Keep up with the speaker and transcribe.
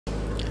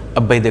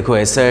अब भाई देखो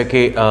ऐसा है कि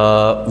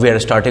we are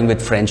starting with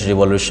French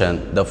revolution,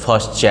 the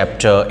first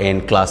chapter in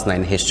class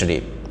 9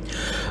 history.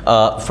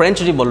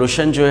 French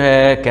revolution जो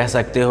है कह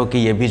सकते हो कि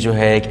ये भी जो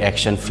है एक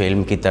एक्शन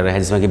फिल्म की तरह है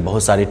जिसमें कि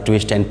बहुत सारे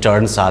ट्विस्ट एंड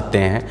टर्न्स आते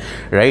हैं,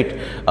 राइट।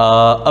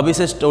 अब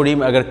इस स्टोरी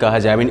में अगर कहा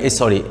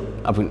जाए,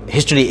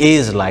 history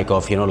is like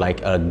of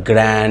like a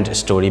grand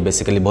story,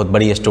 basically बहुत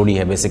बड़ी स्टोरी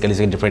है, बेसिकली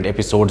इसके डिफरेंट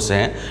एपिसोड्स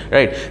हैं,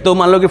 राइट। तो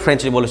मान लो कि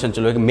फ्रेंच रिवॉल्यूशन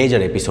चलो एक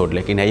मेजर एपिसोड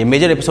लेकिन है, ये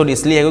मेजर एपिसोड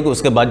इसलिए है क्योंकि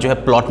उसके बाद जो है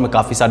प्लॉट में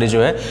काफ़ी सारे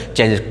जो है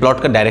चेंजेस,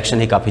 प्लॉट का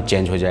डायरेक्शन ही काफ़ी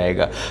चेंज हो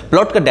जाएगा।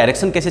 प्लॉट का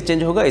डायरेक्शन कैसे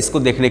चेंज होगा इसको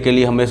देखने के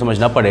लिए हमें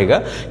समझना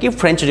पड़ेगा कि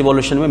फ्रेंच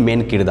रिवॉल्यूशन में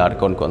मेन किरदार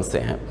कौन कौन से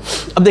हैं।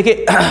 अब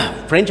देखिए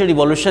फ्रेंच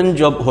रिवॉल्यूशन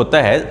जब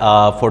होता है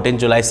 14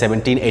 जुलाई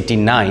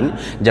 1789,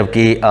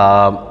 जबकि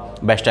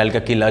बेस्टाइल का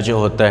किला जो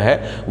होता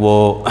है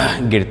वो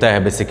गिरता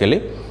है बेसिकली।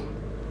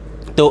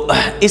 तो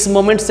इस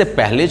मोमेंट से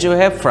पहले जो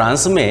है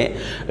फ्रांस में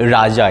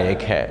राजा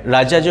एक है,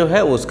 राजा जो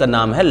है उसका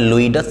नाम है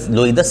लुई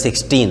द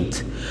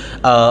 16th।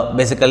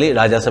 बेसिकली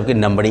राजा सबकी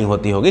नंबरिंग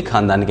होती होगी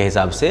खानदान के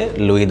हिसाब से,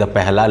 लुई द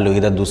पहला, लुई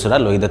द दूसरा,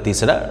 लुई द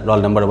तीसरा,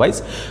 रोल नंबर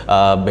वाइज,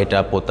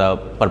 बेटा पोता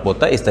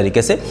परपोता इस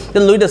तरीके से। तो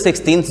लुई द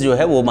 16th जो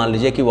है वो मान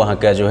लीजिए कि वहाँ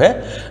का जो है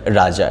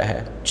राजा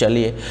है।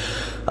 चलिए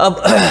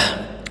अब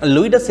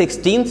लुई द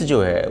 16th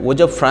जो है वो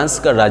जब फ्रांस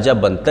का राजा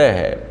बनता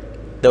है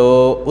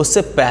तो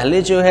उससे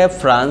पहले जो है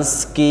फ्रांस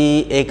की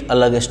एक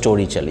अलग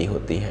स्टोरी चली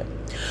होती है।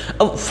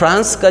 अब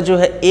फ्रांस का जो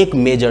है एक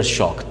मेजर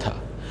शौक था,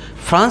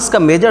 फ्रांस का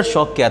मेजर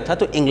शौक क्या था,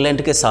 तो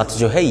इंग्लैंड के साथ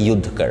जो है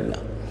युद्ध करना।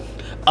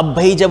 अब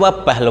भाई जब आप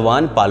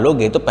पहलवान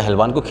पालोगे तो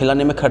पहलवान को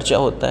खिलाने में खर्चा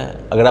होता है,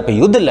 अगर आप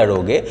युद्ध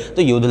लड़ोगे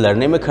तो युद्ध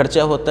लड़ने में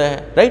खर्चा होता है,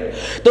 राइट।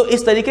 तो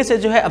इस तरीके से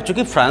जो है अब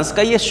चूंकि फ्रांस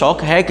का ये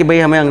शौक है कि भाई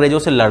हमें अंग्रेजों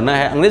से लड़ना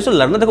है, अंग्रेजों से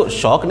लड़ना देखो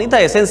शौक नहीं था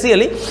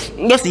एसेंशियली,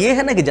 बस ये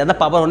है ना कि ज़्यादा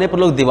पावर होने पर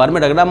लोग दीवार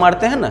में रगड़ा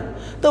मारते हैं ना,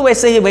 तो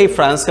वैसे ही भाई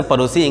फ्रांस का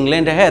पड़ोसी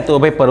इंग्लैंड है तो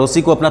भाई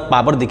पड़ोसी को अपना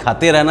पावर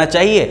दिखाते रहना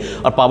चाहिए।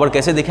 और पावर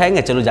कैसे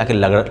दिखाएंगे, चलो जाके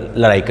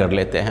लड़ाई कर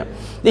लेते हैं।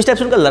 इस टाइप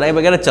से उनका लड़ाई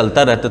वगैरह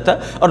चलता रहता था।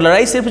 और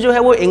लड़ाई सिर्फ जो है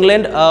वो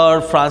इंग्लैंड और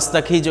फ्रांस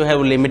तक ही जो है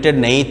वो लिमिटेड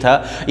नहीं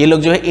था, ये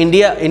लोग जो है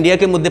इंडिया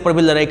के मुद्दे पर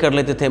भी लड़ाई कर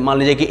लेते थे। मान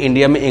लीजिए कि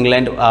इंडिया में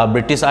इंग्लैंड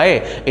ब्रिटिश आए,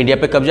 इंडिया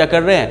पे कब्जा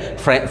कर रहे हैं,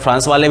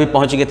 फ्रांस वाले भी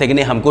पहुंच गए थे कि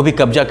नहीं हमको भी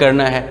कब्जा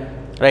करना है,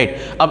 राइट।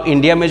 अब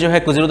इंडिया में जो है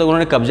कुछ दिनों तक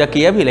उन्होंने कब्जा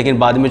किया भी, लेकिन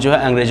बाद में जो है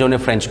अंग्रेजों ने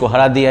फ्रेंच को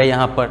हरा दिया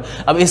यहाँ पर।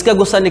 अब इसका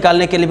गुस्सा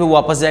निकालने के लिए भी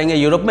वापस जाएंगे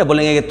यूरोप में,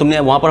 बोलेंगे कि तुमने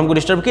वहाँ पर हमको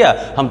डिस्टर्ब किया,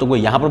 हम तुमको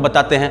यहाँ पर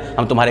बताते हैं,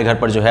 हम तुम्हारे घर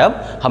पर जो है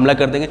अब हमला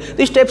कर देंगे।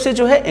 तो इस टाइप से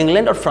जो है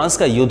इंग्लैंड और फ्रांस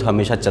का युद्ध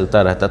हमेशा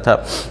चलता रहता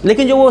था।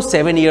 लेकिन जो वो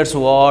 7 years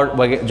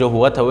वॉर जो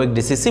हुआ था वो एक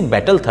डिसिसिव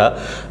बैटल था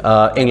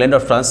इंग्लैंड और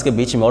फ्रांस के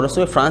बीच में, और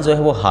उसमें फ्रांस जो है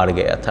वो हार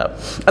गया था।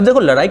 अब देखो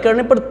लड़ाई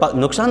करने पर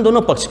नुकसान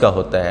दोनों पक्ष का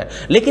होता है,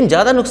 लेकिन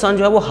ज़्यादा नुकसान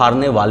जो है वो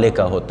हारने वाले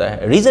का होता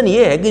है। रीज़न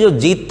ये है कि जो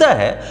जीतता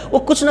है वो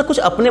कुछ ना कुछ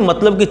अपने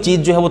मतलब की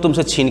चीज़ जो है वो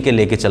तुमसे छीन के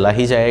लेके चला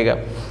ही जाएगा।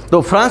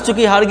 तो फ्रांस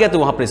चूंकि हार गया तो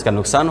वहाँ पर इसका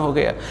नुकसान हो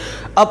गया।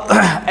 अब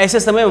ऐसे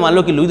समय में मान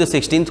लो कि लुई द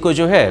 16th को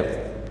जो है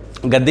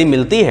गद्दी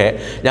मिलती है,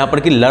 जहाँ पर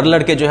कि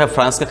लड़ के जो है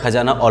फ्रांस का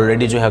खजाना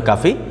ऑलरेडी जो है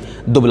काफ़ी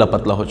दुबला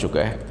पतला हो चुका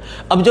है।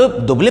 अब जो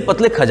दुबले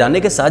पतले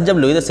खजाने के साथ जब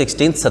लुई द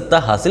 16th सत्ता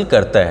हासिल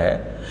करता है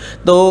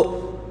तो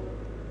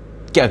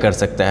क्या कर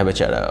सकता है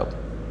बेचारा। अब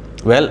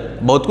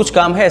बहुत कुछ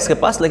काम है इसके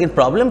पास, लेकिन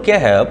प्रॉब्लम क्या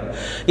है अब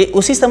कि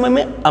उसी समय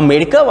में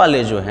अमेरिका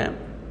वाले जो हैं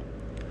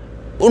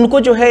उनको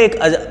जो है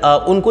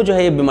उनको जो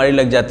है ये बीमारी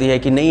लग जाती है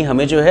कि नहीं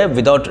हमें जो है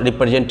विदाउट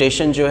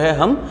रिप्रेजेंटेशन जो है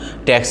हम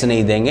टैक्स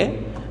नहीं देंगे,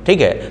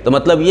 ठीक है। तो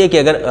मतलब ये कि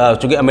अगर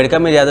चूंकि अमेरिका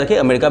में याद रखिए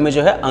अमेरिका में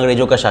जो है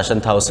अंग्रेजों का शासन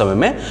था उस समय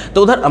में,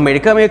 तो उधर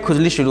अमेरिका में एक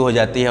खुजली शुरू हो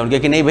जाती है उनके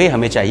कि नहीं भाई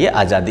हमें चाहिए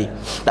आज़ादी।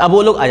 तो अब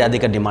वो लोग आज़ादी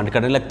का डिमांड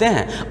करने लगते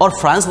हैं और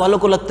फ्रांस वालों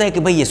को लगता है कि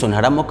भाई ये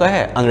सुनहरा मौका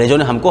है, अंग्रेजों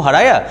ने हमको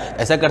हराया,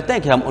 ऐसा करते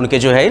हैं कि हम उनके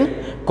जो है इन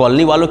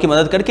कॉलोनी वालों की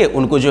मदद करके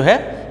उनको जो है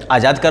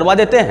आज़ाद करवा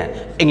देते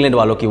हैं, इंग्लैंड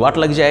वालों की वाट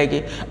लग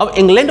जाएगी। अब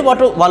इंग्लैंड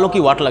वालों की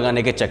वाट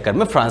लगाने के चक्कर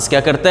में फ्रांस क्या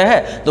करता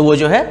है, तो वो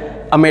जो है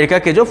अमेरिका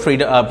के जो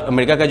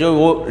अमेरिका का जो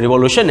वो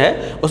रिवॉल्यूशन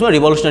है उसमें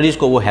रिवॉल्यूशनरीज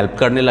को वो हेल्प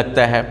करने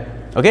लगता है,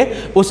 ओके।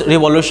 उस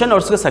रिवॉल्यूशन और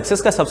उसके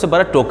सक्सेस का सबसे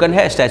बड़ा टोकन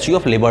है स्टैच्यू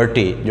ऑफ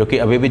लिबर्टी, जो कि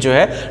अभी भी जो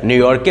है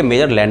न्यूयॉर्क के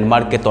मेजर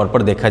लैंडमार्क के तौर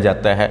पर देखा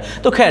जाता है।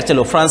 तो खैर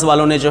चलो फ्रांस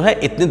वालों ने जो है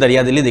इतनी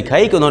दरियादिली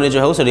दिखाई कि उन्होंने जो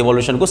है उस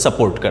रिवॉल्यूशन को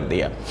सपोर्ट कर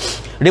दिया।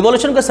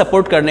 रिवॉल्यूशन को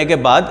सपोर्ट करने के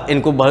बाद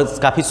इनको बहुत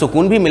काफ़ी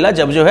सुकून भी मिला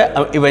जब जो है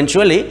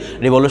इवेंचुअली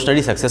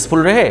रिवॉल्यूशनरी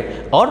सक्सेसफुल रहे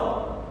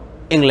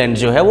और इंग्लैंड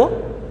जो है वो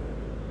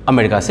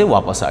अमेरिका से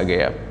वापस आ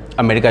गया।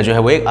 अमेरिका जो है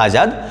वो एक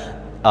आज़ाद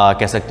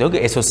कह सकते हो कि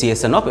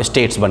एसोसिएशन ऑफ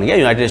स्टेट्स बन गया,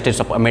 यूनाइटेड स्टेट्स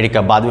ऑफ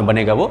अमेरिका बाद में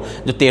बनेगा। वो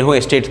जो 13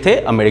 स्टेट थे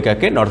अमेरिका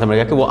के, नॉर्थ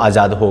अमेरिका के, वो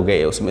आज़ाद हो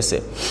गए उसमें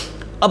से।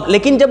 अब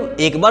लेकिन जब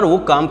एक बार वो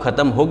काम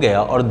खत्म हो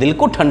गया और दिल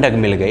को ठंडक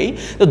मिल गई,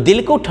 तो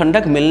दिल को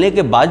ठंडक मिलने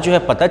के बाद जो है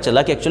पता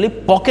चला कि एक्चुअली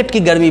पॉकेट की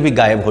गर्मी भी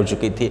गायब हो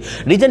चुकी थी।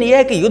 रीज़न ये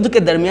है कि युद्ध के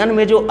दरमियान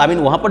में जो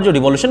वहाँ पर जो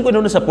रिवॉल्यूशन को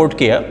इन्होंने सपोर्ट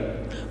किया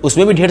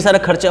उसमें भी ढेर सारा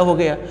खर्चा हो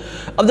गया।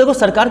 अब देखो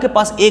सरकार के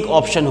पास एक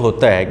ऑप्शन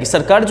होता है कि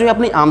सरकार जो है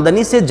अपनी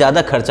आमदनी से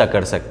ज़्यादा खर्चा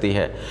कर सकती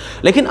है,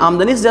 लेकिन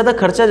आमदनी से ज़्यादा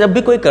खर्चा जब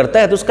भी कोई करता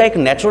है तो उसका एक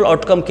नेचुरल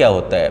आउटकम क्या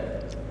होता है,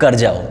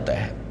 कर्जा होता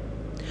है।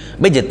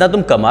 भाई जितना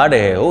तुम कमा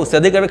रहे हो उससे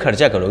अधिक अगर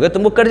खर्चा करोगे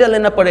तुमको कर्जा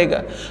लेना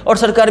पड़ेगा, और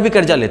सरकार भी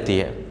कर्जा लेती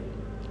है।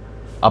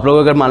 आप लोग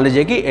अगर मान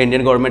लीजिए कि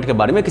इंडियन गवर्नमेंट के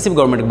बारे में, किसी भी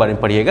गवर्नमेंट के बारे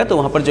में पढ़िएगा तो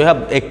वहाँ पर जो है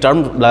एक टर्म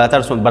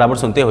लगातार बराबर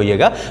सुनते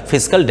होइएगा,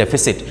 फिस्कल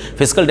डेफिसिट।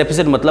 फिस्कल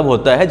डेफिसिट मतलब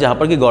होता है जहाँ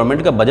पर कि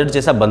गवर्नमेंट का बजट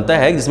जैसा बनता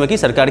है जिसमें कि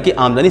सरकार की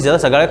आमदनी ज़्यादा,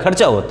 सरकार का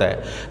खर्चा होता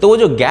है। तो वो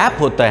जो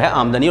गैप होता है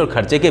आमदनी और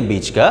खर्चे के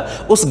बीच का,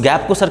 उस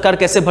गैप को सरकार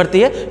कैसे भरती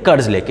है?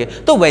 कर्ज लेके।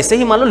 तो वैसे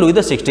ही मान लो लुई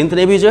द 16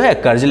 ने भी जो है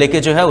कर्ज लेके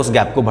जो है उस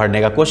गैप को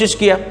भरने का कोशिश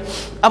किया।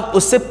 अब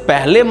उससे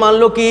पहले मान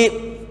लो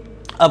कि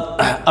अब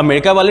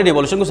अमेरिका वाले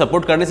रिवॉल्यूशन को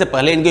सपोर्ट करने से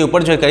पहले इनके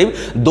ऊपर जो है करीब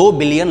 2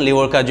 बिलियन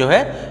लीवर का जो है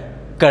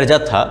कर्जा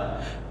था।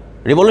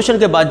 रिवॉल्यूशन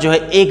के बाद जो है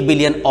 1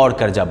 बिलियन और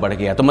कर्जा बढ़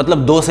गया, तो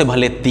मतलब 2 से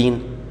भले 3।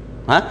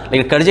 हाँ,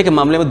 लेकिन कर्जे के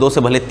मामले में 2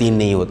 से भले 3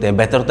 नहीं होते हैं,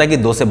 बेहतर होता है कि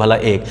 2 से भला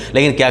 1।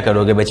 लेकिन क्या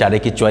करोगे, बेचारे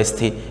की चॉइस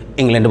थी।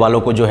 इंग्लैंड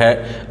वालों को जो है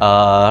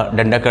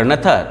डंडा करना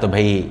था, तो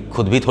भाई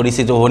खुद भी थोड़ी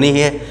सी तो होनी ही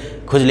है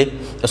खुजली,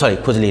 सॉरी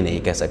खुजली नहीं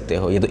कह सकते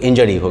हो, ये तो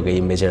इंजरी हो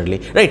गई मेजरली,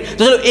 राइट।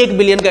 तो चलो 1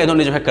 बिलियन का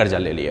इन्होंने जो है कर्जा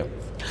ले लिया।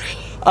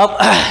 अब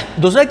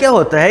दूसरा क्या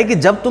होता है कि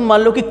जब तुम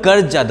मान लो कि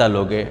कर्ज ज़्यादा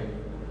लोगे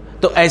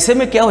तो ऐसे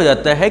में क्या हो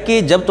जाता है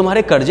कि जब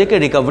तुम्हारे कर्जे के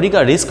रिकवरी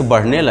का रिस्क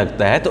बढ़ने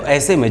लगता है तो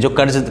ऐसे में जो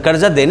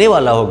कर्जा देने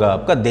वाला होगा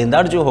आपका,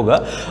 देनदार जो होगा,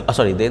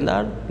 सॉरी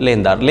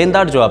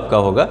लेनदार जो आपका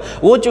होगा,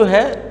 वो जो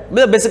है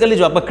बेसिकली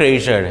जो आपका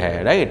क्रेडिटर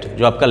है, राइट,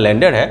 जो आपका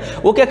लेंडर है,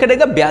 वो क्या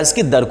करेगा, ब्याज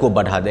की दर को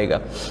बढ़ा देगा।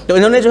 तो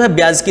इन्होंने जो है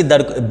ब्याज की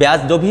दर,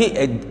 ब्याज जो भी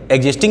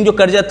एग्जिस्टिंग जो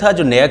कर्जा था,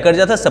 जो नया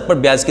कर्जा था, सब पर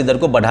ब्याज की दर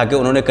को बढ़ा के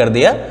उन्होंने कर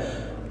दिया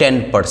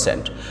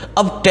 10%।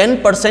 अब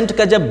 10%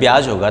 का जब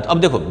ब्याज होगा तो अब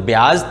देखो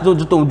ब्याज तो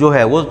जो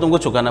है वो तुमको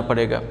चुकाना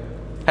पड़ेगा,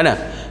 है ना।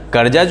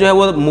 कर्जा जो है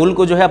वो मूल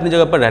को जो है अपनी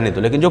जगह पर रहने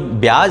दो, लेकिन जो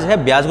ब्याज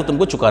है ब्याज को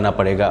तुमको चुकाना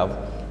पड़ेगा अब,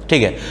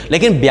 ठीक है।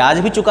 लेकिन ब्याज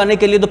भी चुकाने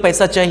के लिए तो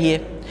पैसा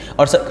चाहिए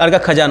और सरकार का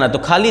खजाना तो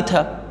खाली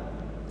था।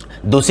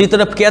 दूसरी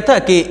तरफ क्या था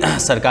कि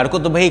सरकार को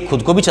तो भाई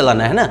खुद को भी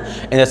चलाना है ना,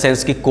 इन द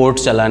सेंस कि कोर्ट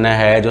चलाना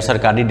है, जो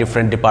सरकारी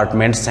डिफरेंट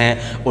डिपार्टमेंट्स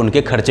हैं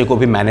उनके खर्चे को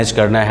भी मैनेज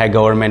करना है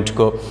गवर्नमेंट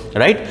को,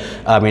 right.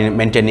 I mean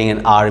maintaining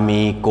an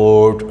army,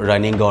 court,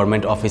 running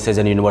government offices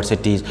and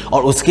universities.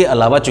 और उसके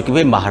अलावा चूंकि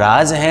भाई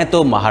महाराज हैं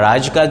तो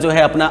महाराज का जो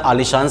है अपना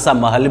आलिशान सा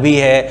महल भी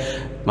है,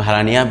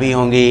 महारानियाँ भी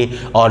होंगी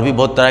और भी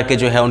बहुत तरह के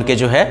जो है उनके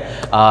जो है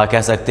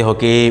कह सकते हो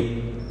कि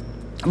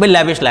भाई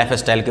लैविश लाइफ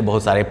स्टाइल के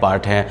बहुत सारे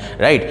पार्ट हैं,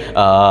 राइट।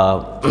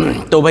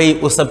 तो भाई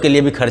उस सब के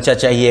लिए भी खर्चा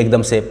चाहिए,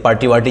 एकदम से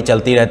पार्टी वार्टी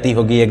चलती रहती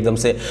होगी एकदम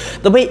से।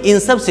 तो भाई इन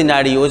सब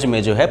सिनारियोज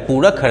में जो है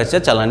पूरा खर्चा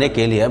चलाने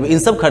के लिए, अब इन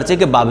सब खर्चे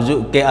के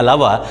बावजूद के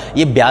अलावा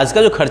ये ब्याज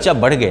का जो खर्चा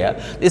बढ़ गया,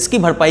 तो इसकी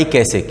भरपाई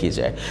कैसे की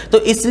जाए। तो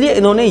इसलिए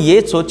इन्होंने ये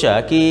सोचा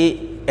कि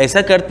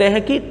ऐसा करते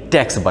हैं कि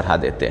टैक्स बढ़ा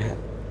देते हैं।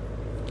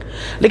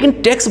 लेकिन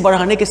टैक्स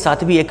बढ़ाने के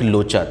साथ भी एक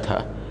लोचा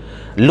था।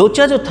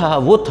 लोचा जो था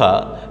वो था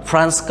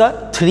फ्रांस का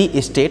 3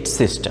 स्टेट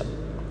सिस्टम।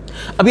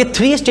 अब ये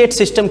 3 स्टेट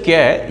सिस्टम क्या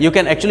है, you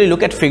can actually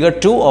look at figure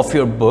 2 of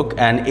your book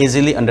and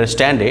easily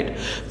understand it.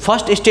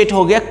 First state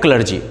हो गया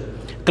क्लर्जी।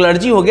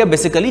 क्लर्जी हो गया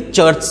बेसिकली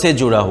चर्च से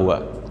जुड़ा हुआ,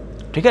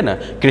 ठीक है ना।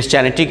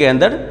 क्रिश्चियनिटी के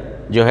अंदर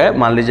जो है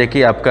मान लीजिए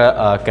कि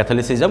आपका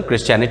कैथोलिसिज्म,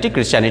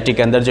 क्रिश्चियनिटी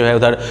के अंदर जो है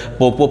उधर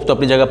पोप तो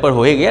अपनी जगह पर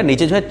हो ही गया,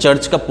 नीचे जो है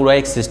चर्च का पूरा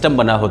एक सिस्टम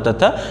बना होता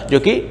था जो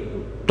कि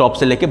टॉप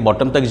से लेके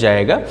बॉटम तक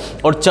जाएगा।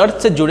 और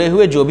चर्च से जुड़े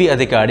हुए जो भी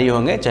अधिकारी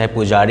होंगे, चाहे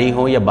पुजारी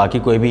हो या बाकी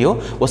कोई भी हो,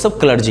 वो सब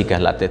क्लर्जी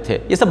कहलाते थे।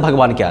 ये सब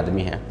भगवान के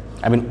आदमी हैं,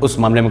 आई मीन उस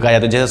मामले में कहा जाए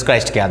तो जीसस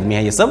क्राइस्ट के आदमी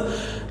हैं ये सब,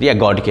 या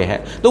गॉड के हैं।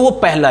 तो वो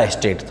पहला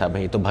स्टेट था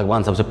भाई, तो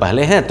भगवान सबसे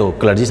पहले हैं तो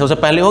क्लर्जी सबसे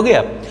पहले हो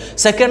गया।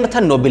 सेकंड था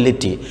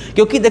नोबिलिटी,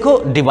 क्योंकि देखो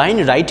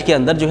डिवाइन राइट के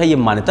अंदर जो है ये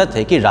मान्यता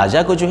थी कि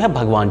राजा को जो है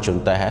भगवान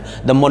चुनता है।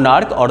 द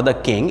मोनार्क और the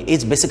king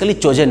is basically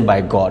chosen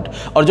by God,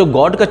 और जो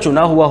गॉड का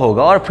चुना हुआ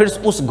होगा और फिर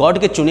उस गॉड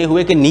के चुने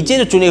हुए के नीचे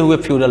जो चुने हुए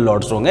फ्यूडल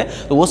लॉर्ड्स होंगे,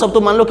 तो वो सब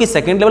तो मान लो कि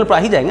सेकेंड लेवल पर आ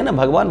ही जाएंगे ना,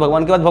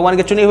 भगवान के बाद भगवान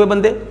के चुने हुए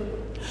बंदे।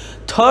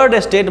 थर्ड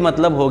स्टेट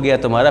मतलब हो गया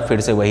तुम्हारा फिर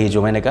से वही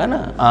जो मैंने कहा ना,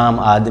 आम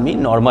आदमी,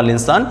 नॉर्मल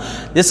इंसान,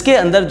 जिसके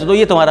अंदर तो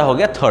ये तुम्हारा हो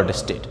गया थर्ड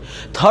स्टेट।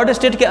 थर्ड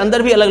स्टेट के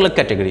अंदर भी अलग अलग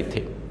कैटेगरी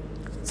थी।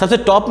 सबसे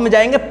टॉप में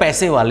जाएंगे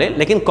पैसे वाले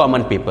लेकिन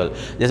कॉमन पीपल,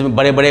 जिसमें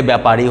बड़े बड़े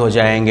व्यापारी हो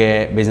जाएंगे,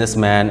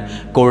 बिजनेसमैन,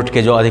 कोर्ट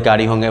के जो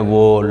अधिकारी होंगे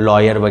वो,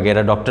 लॉयर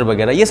वगैरह, डॉक्टर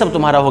वगैरह, ये सब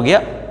तुम्हारा हो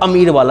गया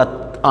अमीर वाला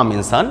आम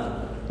इंसान,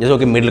 जैसे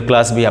कि मिडिल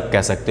क्लास भी आप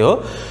कह सकते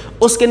हो।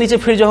 उसके नीचे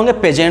फिर जो होंगे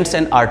पेजेंट्स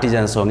एंड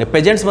आर्टिजन्स होंगे।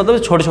 पेजेंट्स मतलब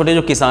छोटे छोटे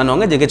जो किसान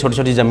होंगे जिनके छोटी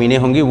छोटी ज़मीनें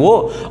होंगी वो,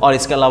 और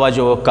इसके अलावा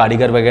जो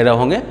कारीगर वगैरह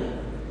होंगे,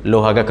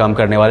 लोहा का काम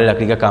करने वाले,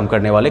 लकड़ी का काम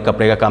करने वाले,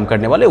 कपड़े का काम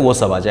करने वाले, वो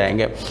सब आ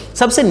जाएंगे।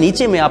 सबसे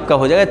नीचे में आपका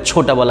हो जाएगा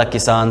छोटा वाला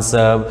किसान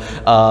सब,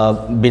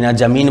 बिना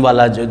ज़मीन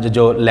वाला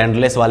जो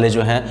लैंडलेस वाले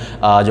जो हैं,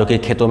 जो कि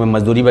खेतों में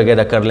मजदूरी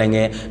वगैरह कर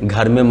लेंगे,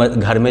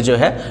 घर में जो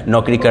है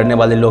नौकरी करने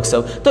वाले लोग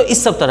सब। तो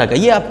इस सब तरह का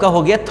ये आपका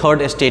हो गया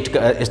थर्ड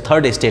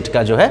स्टेट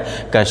का जो है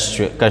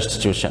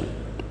कॉन्स्टिट्यूशन।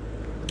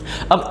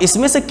 अब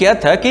इसमें से क्या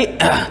था कि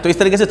तो इस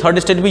तरीके से थर्ड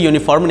स्टेट भी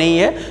यूनिफॉर्म नहीं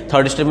है।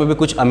 थर्ड स्टेट में भी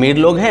कुछ अमीर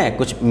लोग हैं,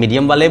 कुछ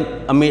मीडियम वाले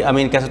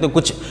अमीर कह सकते हो,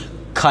 कुछ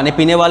खाने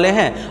पीने वाले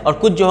हैं, और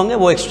कुछ जो होंगे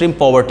वो एक्सट्रीम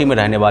पॉवर्टी में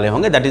रहने वाले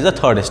होंगे। That is the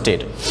third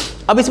state.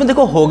 अब इसमें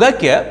देखो होगा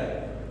क्या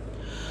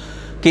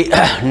कि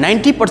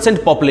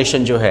 90%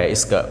 पॉपुलेशन जो है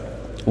इसका,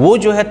 वो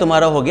जो है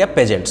तुम्हारा हो गया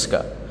पेजेंट्स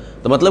का।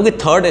 तो मतलब कि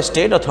थर्ड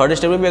स्टेट, और थर्ड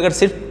स्टेट में भी अगर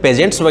सिर्फ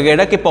पेजेंट्स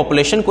वगैरह के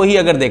पॉपुलेशन को ही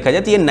अगर देखा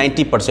जाए तो ये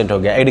 90% हो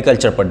गया,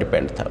 एग्रीकल्चर पर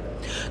डिपेंड था।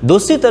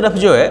 दूसरी तरफ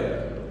जो है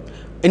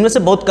इनमें से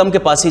बहुत कम के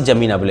पास ही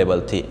ज़मीन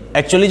अवेलेबल थी।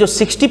 एक्चुअली जो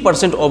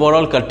 60%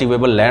 ओवरऑल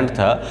कल्टिवेबल लैंड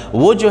था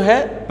वो जो है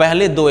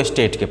पहले 2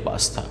 स्टेट के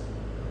पास था,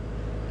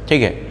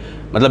 ठीक है।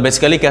 मतलब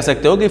बेसिकली कह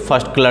सकते हो कि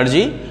फर्स्ट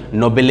क्लर्जी,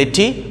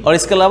 नोबिलिटी और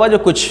इसके अलावा जो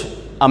कुछ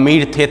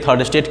अमीर थे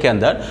थर्ड स्टेट के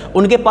अंदर,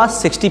 उनके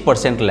पास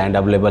 60% लैंड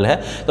अवेलेबल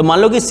है। तो मान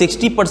लो कि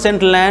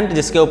 60% लैंड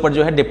जिसके ऊपर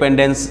जो है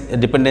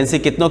डिपेंडेंसी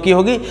कितनों की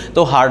होगी,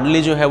 तो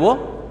हार्डली जो है वो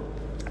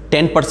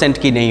 10%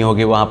 की नहीं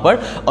होगी वहाँ पर,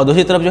 और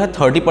दूसरी तरफ जो है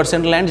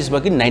 30% लैंड जिस पर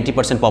कि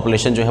 90%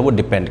 पॉपुलेशन जो है वो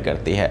डिपेंड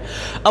करती है।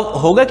 अब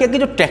होगा क्या कि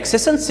जो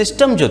टैक्सेशन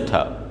सिस्टम जो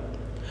था,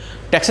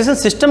 टैक्सेशन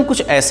सिस्टम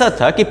कुछ ऐसा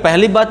था कि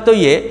पहली बात तो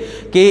ये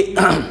कि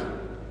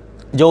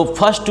जो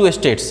फर्स्ट 2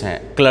 स्टेट्स हैं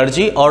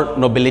क्लर्जी और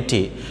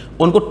नोबिलिटी,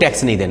 उनको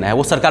टैक्स नहीं देना है,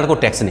 वो सरकार को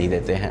टैक्स नहीं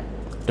देते हैं,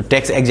 तो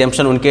टैक्स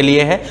एग्जेम्पशन उनके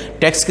लिए है।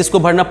 टैक्स किसको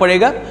भरना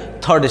पड़ेगा?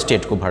 थर्ड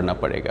स्टेट को भरना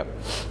पड़ेगा।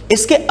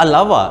 इसके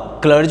अलावा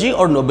क्लर्जी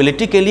और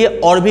नोबिलिटी के लिए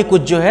और भी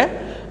कुछ जो है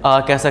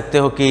कह सकते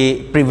हो कि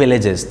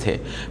प्रिविलेजेस थे।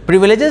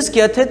 प्रिविलेजेस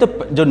क्या थे? तो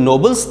जो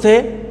नोबल्स थे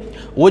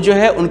वो जो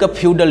है उनका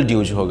फ्यूडल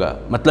ड्यूज होगा,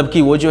 मतलब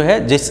कि वो जो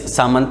है जिस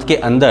सामंत के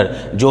अंदर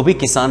जो भी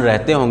किसान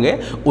रहते होंगे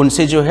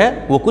उनसे जो है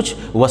वो कुछ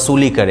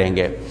वसूली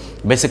करेंगे।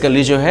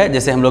 बेसिकली जो है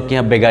जैसे हम लोग के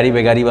यहाँ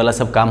बेगारी वाला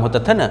सब काम होता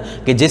था ना,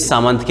 कि जिस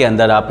सामंत के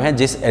अंदर आप हैं,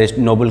 जिस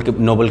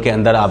नोबल के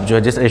अंदर आप जो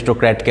है, जिस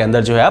एरिस्टोक्रेट के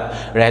अंदर जो है आप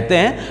रहते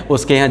हैं,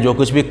 उसके यहाँ जो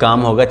कुछ भी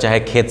काम होगा, चाहे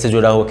खेत से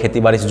जुड़ा हो, खेती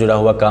बाड़ी से जुड़ा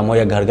हुआ काम हो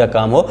या घर का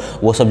काम हो,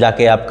 वो सब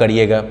जाके आप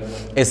करिएगा।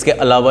 इसके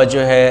अलावा जो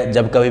है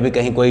जब कभी भी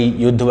कहीं कोई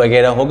युद्ध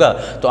वगैरह होगा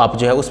तो आप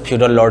जो है उस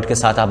फ्यूडल लॉर्ड के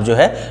साथ आप जो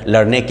है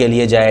लड़ने के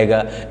लिए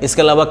जाएगा।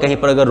 इसके अलावा कहीं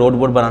पर अगर रोड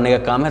वोड बनाने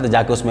का काम है तो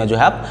जाके उसमें जो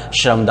है आप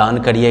श्रमदान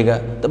करिएगा।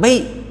 तो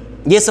भाई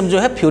ये सब जो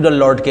है फ्यूडल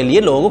लॉर्ड के लिए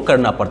लोगों को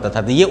करना पड़ता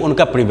था, तो ये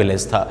उनका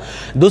प्रिविलेज था।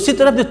 दूसरी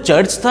तरफ जो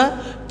चर्च था,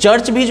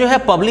 चर्च भी जो है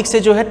पब्लिक से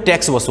जो है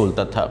टैक्स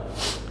वसूलता था।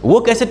 वो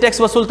कैसे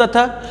टैक्स वसूलता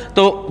था?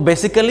 तो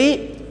बेसिकली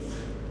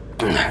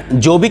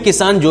जो भी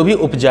किसान जो भी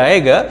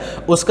उपजाएगा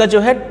उसका जो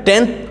है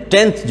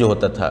टेंथ जो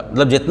होता था,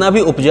 मतलब जितना भी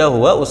उपजा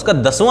हुआ उसका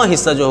 10वां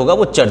हिस्सा जो होगा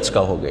वो चर्च का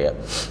हो गया।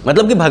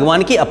 मतलब कि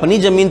भगवान की अपनी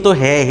ज़मीन तो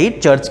है ही,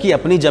 चर्च की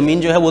अपनी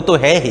ज़मीन जो है वो तो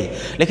है ही,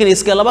 लेकिन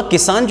इसके अलावा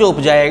किसान जो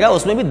उपजाएगा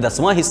उसमें भी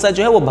 10वां हिस्सा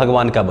जो है वो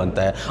भगवान का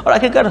बनता है। और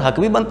आखिरकार हक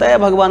भी बनता है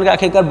भगवान का।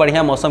 आखिरकार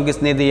बढ़िया मौसम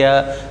किसने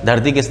दिया,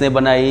 धरती किसने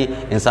बनाई,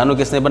 इंसानों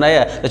किसने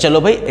बनाया, तो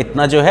चलो भाई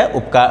इतना जो है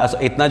उपकार,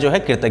 इतना जो है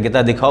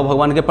कृतज्ञता दिखाओ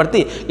भगवान के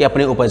प्रति कि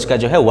अपने उपज का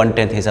जो है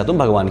 1/10 हिस्सा तुम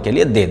भगवान के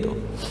लिए दे दो।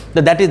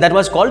 तो that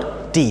was called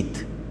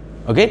teeth,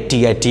 okay,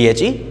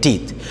 TITHE,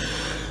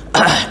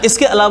 teeth.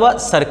 इसके अलावा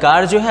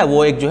सरकार जो है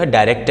वो एक जो है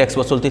डायरेक्ट टैक्स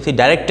वसूलती थी।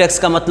 डायरेक्ट टैक्स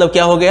का मतलब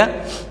क्या हो गया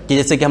कि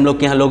जैसे कि हम लोग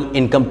के यहाँ लोग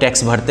इनकम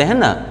टैक्स भरते हैं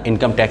ना,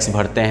 इनकम टैक्स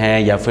भरते हैं,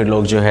 या फिर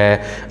लोग जो है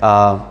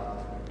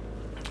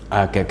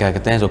क्या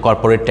कहते हैं जो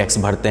कॉर्पोरेट टैक्स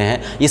भरते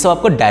हैं, ये सब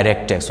आपको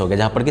डायरेक्ट टैक्स हो गया,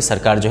 जहाँ पर कि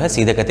सरकार जो है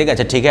सीधे कहती है कि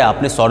अच्छा ठीक है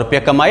आपने 100 रुपया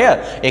कमाया,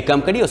 एक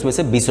काम करिए उसमें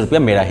से 20 रुपया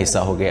मेरा हिस्सा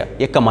हो गया।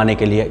 ये कमाने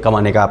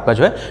का आपका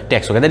जो है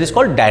टैक्स हो गया, that is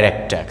called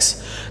direct tax.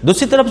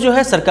 दूसरी तरफ जो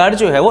है सरकार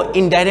जो है वो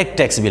इनडायरेक्ट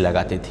टैक्स भी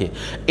लगाती थी।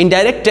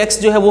 इनडायरेक्ट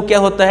टैक्स जो है वो क्या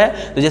होता है?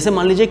 तो जैसे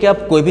मान लीजिए कि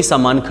आप कोई भी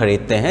सामान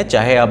खरीदते हैं,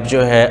 चाहे आप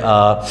जो है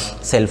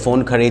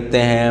सेलफोन खरीदते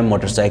हैं,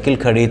 मोटरसाइकिल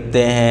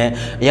खरीदते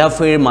हैं, या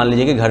फिर मान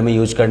लीजिए कि घर में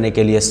यूज करने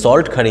के लिए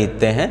सॉल्ट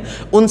खरीदते हैं,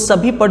 उन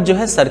सभी पर जो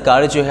है सरकार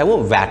जो है वो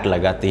वैट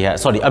लगाती है,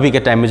 सॉरी अभी के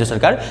टाइम में जो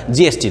सरकार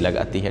GST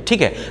लगाती है,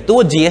 ठीक है। तो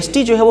वो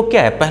GST जो है वो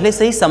क्या है? पहले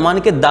से ही सामान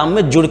के दाम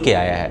में जुड़ के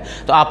आया है,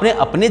 तो आपने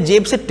अपने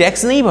जेब से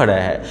टैक्स नहीं भरा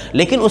है,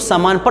 लेकिन उस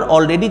सामान पर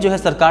ऑलरेडी जो है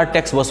सरकार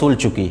टैक्स वसूल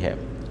चुकी है,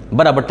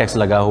 बराबर टैक्स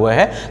लगा हुआ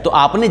है। तो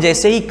आपने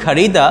जैसे ही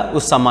खरीदा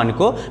उस सामान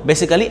को,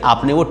 बेसिकली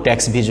आपने वो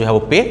टैक्स भी जो है वो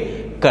पे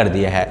कर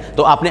दिया है।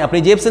 तो आपने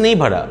अपनी जेब से नहीं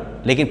भरा,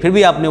 लेकिन फिर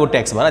भी आपने वो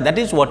टैक्स भरा, that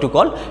is what you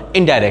call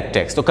indirect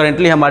tax. तो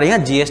करेंटली हमारे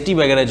यहाँ GST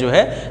वगैरह जो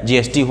है,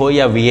 GST हो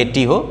या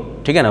VAT हो,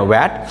 ठीक है ना,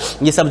 वैट,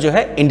 ये सब जो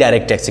है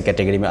इनडायरेक्ट टैक्स की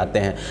कैटेगरी में आते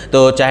हैं।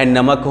 तो चाहे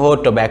नमक हो,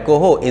 टोबैको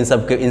हो, इन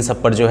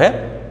सब पर जो है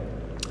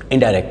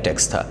इनडायरेक्ट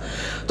टैक्स था।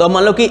 तो अब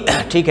मान लो कि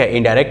ठीक है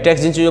इनडायरेक्ट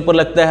टैक्स जिन चीज़ों पर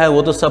लगता है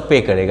वो तो सब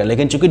पे करेगा,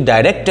 लेकिन चूंकि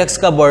डायरेक्ट टैक्स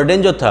का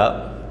बर्डन जो था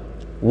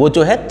वो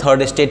जो है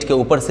थर्ड स्टेट के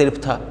ऊपर सिर्फ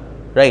था,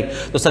 राइट।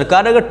 तो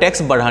सरकार अगर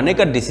टैक्स बढ़ाने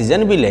का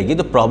डिसीजन भी लेगी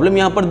तो प्रॉब्लम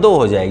यहाँ पर 2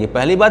 हो जाएगी।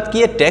 पहली बात कि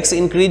ये टैक्स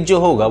इंक्रीज जो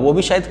होगा वो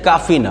भी शायद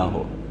काफ़ी ना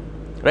हो,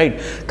 राइट।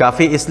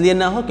 काफ़ी इसलिए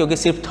ना हो क्योंकि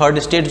सिर्फ थर्ड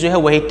स्टेट जो है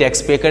वही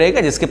टैक्स पे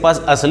करेगा, जिसके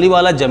पास असली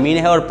वाला ज़मीन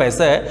है और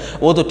पैसा है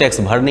वो तो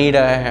टैक्स भर नहीं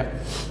रहा है।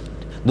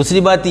 दूसरी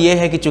बात यह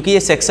है कि चूंकि ये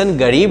सेक्शन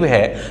गरीब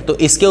है तो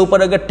इसके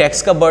ऊपर अगर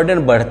टैक्स का बर्डन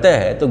बढ़ता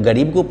है तो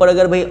गरीब के ऊपर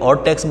अगर भाई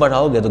और टैक्स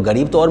बढ़ाओगे तो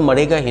गरीब तो और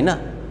मरेगा ही ना,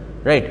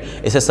 राइट।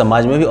 इससे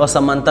समाज में भी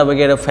असमानता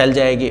वगैरह फैल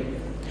जाएगी।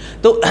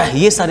 तो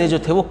ये सारे जो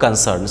थे वो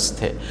कंसर्न्स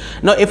थे।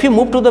 Now if you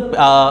move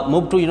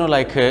to you know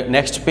like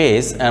next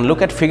page and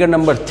look at figure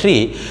number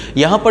 3,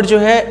 यहाँ पर जो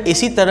है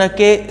इसी तरह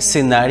के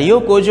सिनेरियो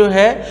को जो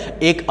है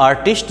एक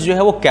आर्टिस्ट जो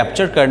है वो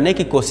कैप्चर करने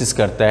की कोशिश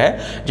करता है,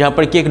 जहाँ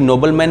पर कि एक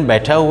नोबलमैन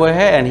बैठा हुआ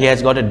है and he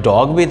has got a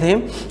dog with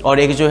him, और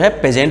एक जो है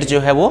पेजेंट जो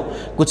है वो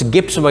कुछ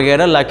गिफ्ट्स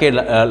वगैरह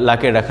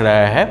लाके रख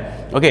रहा है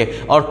ओके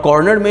और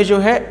कॉर्नर में जो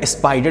है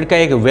स्पाइडर का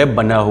एक वेब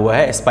बना हुआ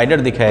है, स्पाइडर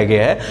दिखाया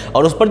गया है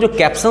और उस पर जो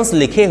कैप्शंस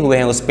लिखे हुए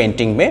हैं उस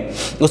पेंटिंग में,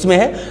 उसमें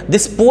है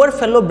this poor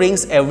fellow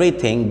brings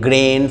everything,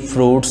 grain,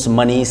 fruits,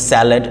 money,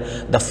 salad,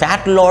 the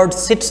fat Lord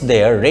sits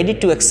there ready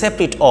to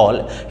accept it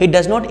all, he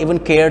does not even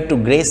care to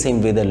grace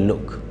him with a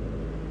look.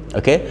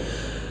 Okay,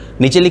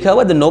 नीचे लिखा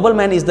हुआ the noble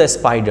man is the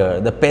spider,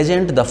 the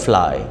pageant the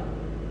fly,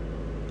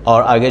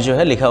 और आगे जो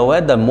है लिखा हुआ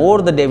है the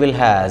more the devil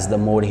has the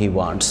more he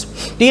wants.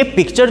 तो ये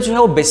पिक्चर जो है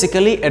वो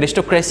बेसिकली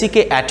एरिस्टोक्रेसी के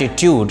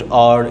एटीट्यूड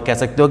और कह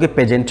सकते हो कि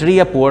पेजेंट्री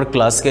या पुअर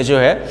क्लास के जो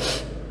है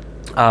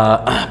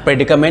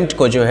प्रेडिकामेंट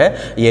को जो है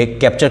ये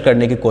कैप्चर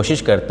करने की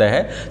कोशिश करता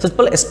है। सबसे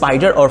पहले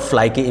स्पाइडर और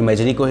फ्लाई की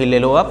इमेजरी को ही ले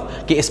लो आप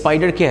कि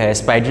स्पाइडर क्या है।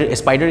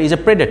 Spider is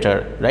a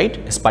predator,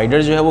 right.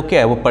 Spider जो है वो क्या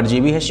है, वो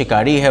परजीवी है,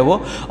 शिकारी है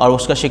वो, और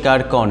उसका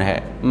शिकार कौन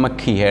है,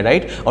 मक्खी है,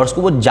 राइट, और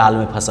उसको वो जाल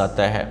में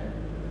फंसाता है।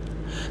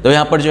 तो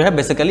यहाँ पर जो है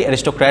बेसिकली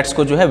एरिस्टोक्रेट्स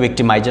को जो है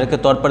विक्टिमाइजर के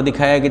तौर पर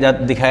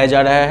दिखाया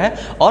जा रहा है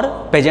और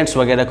पेजेंट्स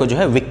वगैरह को जो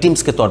है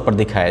विक्टिम्स के तौर पर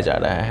दिखाया जा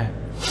रहा है।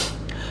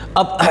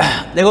 अब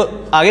देखो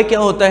आगे क्या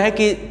होता है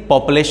कि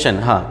पॉपुलेशन,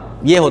 हाँ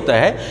ये होता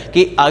है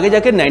कि आगे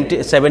जाके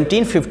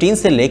 1715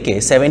 से लेके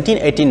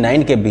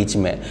 1789 के बीच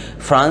में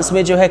फ्रांस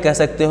में जो है कह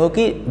सकते हो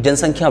कि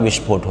जनसंख्या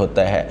विस्फोट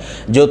होता है।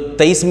 जो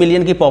 23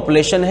 मिलियन की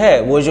पॉपुलेशन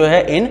है वो जो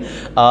है इन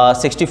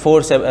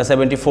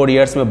 74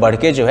 ईयर्स में बढ़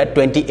के जो है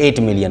 28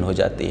 मिलियन हो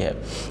जाती है।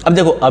 अब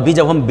देखो अभी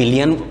जब हम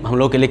बिलियन हम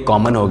लोग के लिए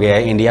कॉमन हो गया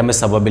है, इंडिया में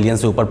 1.25 बिलियन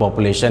से ऊपर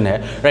पॉपुलेशन है,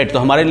 राइट, तो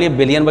हमारे लिए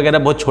बिलियन वगैरह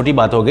बहुत छोटी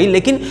बात हो गई,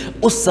 लेकिन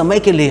उस समय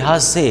के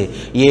लिहाज से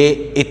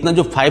ये इतना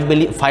जो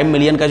 5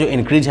 मिलियन का जो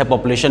इंक्रीज है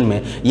पॉपुलेशन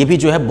में, ये भी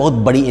जो है बहुत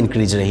बड़ी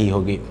इंक्रीज रही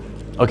होगी।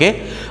 ओके,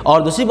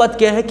 और दूसरी बात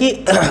क्या है कि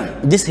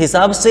जिस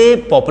हिसाब से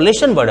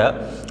पॉपुलेशन बढ़ा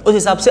उस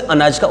हिसाब से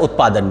अनाज का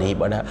उत्पादन नहीं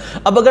बढ़ा।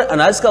 अब अगर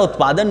अनाज का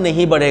उत्पादन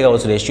नहीं बढ़ेगा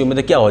उस रेशियो में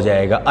तो क्या हो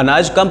जाएगा,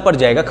 अनाज कम पड़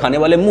जाएगा, खाने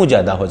वाले मुंह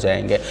ज़्यादा हो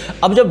जाएंगे।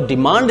 अब जब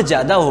डिमांड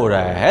ज़्यादा हो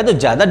रहा है तो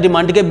ज़्यादा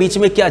डिमांड के बीच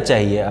में क्या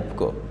चाहिए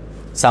आपको,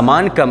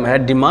 सामान कम है,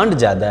 डिमांड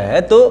ज़्यादा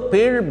है, तो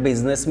फिर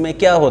बिजनेस में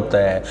क्या होता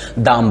है,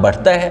 दाम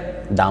बढ़ता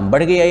है। दाम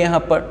बढ़ गया यहाँ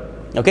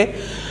पर। ओके,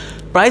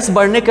 प्राइस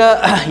बढ़ने का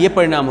ये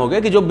परिणाम हो गया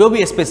कि जो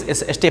भी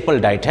स्टेपल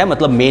डाइट है,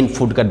 मतलब मेन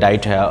फूड का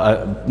डाइट है,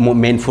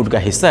 मेन फूड का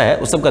हिस्सा है,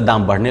 उस सब का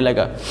दाम बढ़ने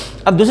लगा।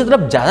 अब दूसरी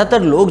तरफ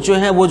ज़्यादातर लोग जो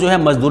हैं वो जो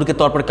है मजदूर के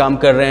तौर पर काम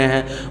कर रहे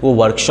हैं, वो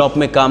वर्कशॉप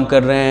में काम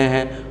कर रहे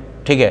हैं,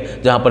 ठीक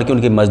है, जहाँ पर कि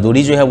उनकी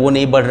मजदूरी जो है वो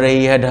नहीं बढ़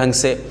रही है ढंग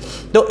से।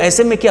 तो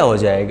ऐसे में क्या हो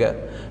जाएगा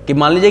कि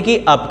मान लीजिए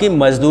कि आपकी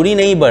मजदूरी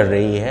नहीं बढ़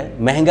रही है,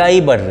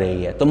 महंगाई बढ़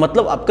रही है, तो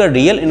मतलब आपका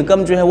रियल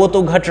इनकम जो है वो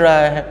तो घट रहा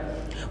है।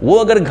 वो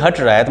अगर घट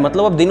रहा है तो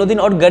मतलब आप दिनों दिन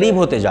और गरीब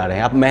होते जा रहे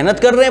हैं। आप मेहनत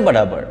कर रहे हैं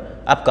बराबर,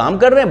 आप काम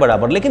कर रहे हैं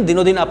बराबर, लेकिन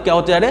दिनों दिन आप क्या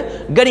होते जा रहे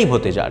हैं, गरीब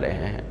होते जा रहे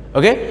हैं।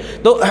 ओके,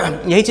 तो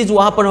यही चीज़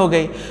वहाँ पर हो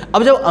गई।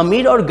 अब जब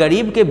अमीर और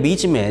गरीब के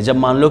बीच में जब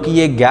मान लो कि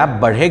ये गैप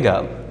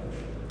बढ़ेगा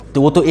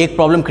तो वो तो एक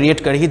प्रॉब्लम क्रिएट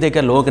कर ही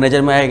देगा, लोगों की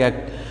नज़र में आएगा,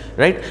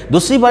 राइट।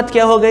 दूसरी बात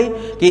क्या हो गई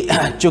कि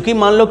चूँकि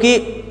मान लो कि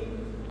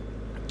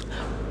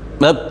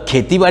मतलब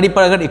खेती बाड़ी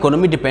पर अगर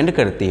इकोनॉमी डिपेंड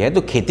करती है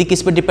तो खेती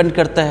किस पर डिपेंड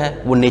करता है,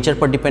 वो नेचर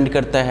पर डिपेंड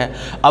करता है।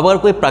 अब अगर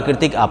कोई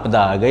प्राकृतिक आपदा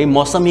आ गई,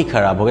 मौसम ही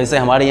खराब हो गया, जैसे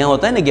हमारे यहाँ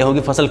होता है ना, गेहूं की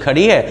फसल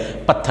खड़ी है,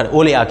 पत्थर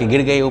ओले आके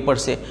गिर गए ऊपर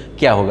से,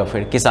 क्या होगा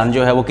फिर, किसान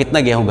जो है वो कितना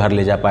गेहूं घर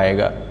ले जा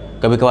पाएगा।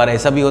 कभी कभार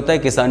ऐसा भी होता है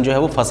किसान जो है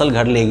वो फसल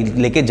घर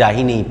लेके जा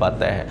ही नहीं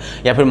पाता है।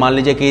 या फिर मान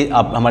लीजिए कि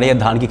आप हमारे यहाँ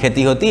धान की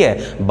खेती होती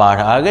है, बाढ़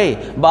आ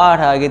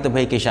गई तो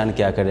भाई किसान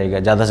क्या करेगा,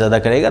 ज़्यादा से ज़्यादा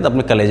करेगा तो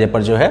अपने कलेजे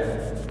पर जो है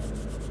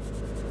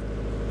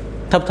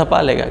थपथपा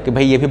लेगा कि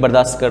भाई ये भी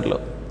बर्दाश्त कर लो।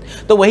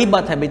 तो वही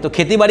बात है भाई, तो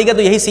खेती बाड़ी का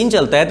तो यही सीन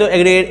चलता है। तो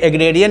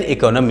एग्रेरियन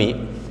इकोनॉमी,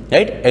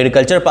 राइट,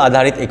 एग्रीकल्चर पर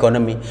आधारित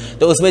इकोनॉमी,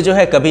 तो उसमें जो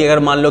है कभी अगर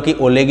मान लो कि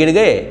ओले गिर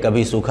गए,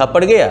 कभी सूखा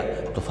पड़ गया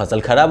तो फसल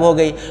खराब हो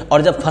गई,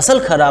 और जब फसल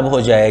खराब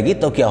हो जाएगी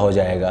तो क्या हो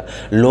जाएगा,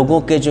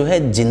 लोगों के जो है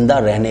जिंदा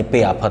रहने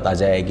पे आफत आ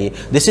जाएगी।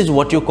 This is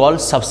what you call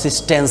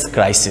subsistence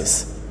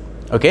crisis.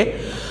 Okay,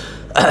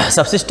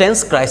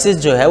 subsistence crisis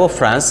जो है वो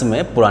फ्रांस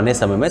में पुराने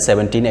समय में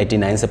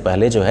 1789 से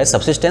पहले जो है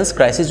सब्सिस्टेंस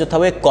क्राइसिस जो था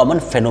वो एक कॉमन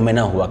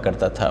फेनोमेना हुआ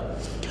करता था,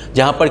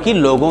 जहाँ पर कि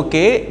लोगों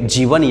के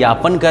जीवन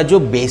यापन का जो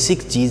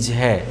बेसिक चीज़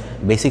है,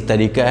 बेसिक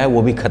तरीका है,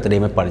 वो भी खतरे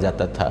में पड़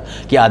जाता था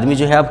कि आदमी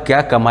जो है अब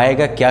क्या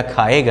कमाएगा, क्या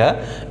खाएगा,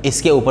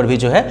 इसके ऊपर भी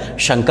जो है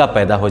शंका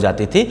पैदा हो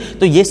जाती थी।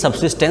 तो ये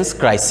सब्सिस्टेंस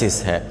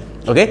क्राइसिस है।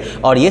 ओके,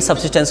 और ये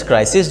सब्सिस्टेंस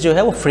क्राइसिस जो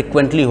है वो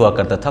फ्रिक्वेंटली हुआ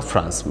करता था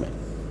फ्रांस में।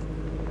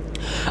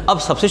 अब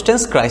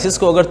सब्सिस्टेंस क्राइसिस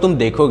को अगर तुम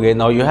देखोगे,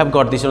 now you have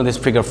got this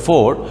figure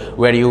 4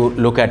 where you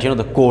look at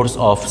the course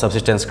of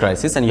subsistence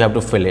crisis and you have to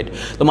fill it.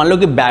 तो मान लो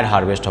कि बैड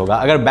हार्वेस्ट होगा,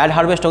 अगर बैड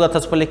हार्वेस्ट होगा तो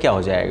सबसे पहले क्या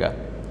हो जाएगा,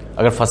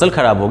 अगर फसल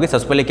खराब होगी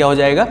सबसे पहले क्या हो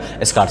जाएगा,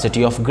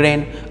 स्कार्सिटी ऑफ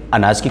ग्रेन,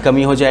 अनाज की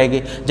कमी हो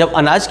जाएगी। जब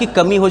अनाज की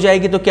कमी हो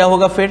जाएगी तो क्या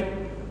होगा, फिर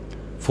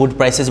फूड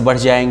प्राइसेस बढ़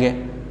जाएंगे,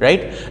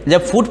 राइट।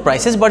 जब फूड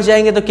प्राइसेस बढ़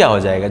जाएंगे तो क्या हो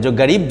जाएगा,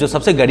 जो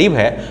सबसे गरीब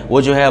है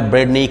वो जो है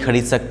ब्रेड नहीं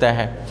खरीद सकता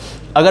है।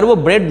 अगर वो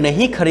ब्रेड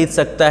नहीं खरीद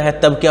सकता है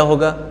तब क्या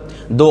होगा,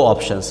 दो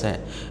ऑप्शंस हैं।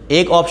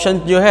 एक ऑप्शन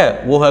जो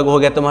है वो हो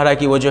गया तुम्हारा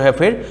कि वो जो है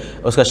फिर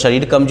उसका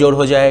शरीर कमज़ोर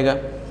हो जाएगा।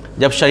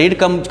 जब शरीर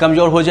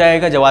कमज़ोर हो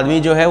जाएगा, जब आदमी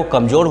जो है वो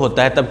कमज़ोर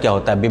होता है तब क्या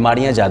होता है,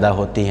 बीमारियां ज़्यादा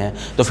होती हैं,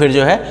 तो फिर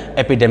जो है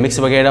एपिडेमिक्स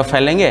वगैरह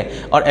फैलेंगे,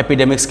 और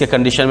एपिडेमिक्स के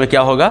कंडीशन में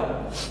क्या होगा,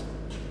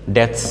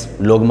 डेथ्स,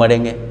 लोग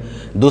मरेंगे।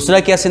 दूसरा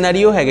क्या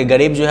सिनेरियो है कि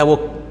गरीब जो है वो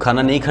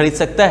खाना नहीं खरीद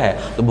सकता है,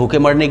 तो भूखे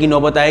मरने की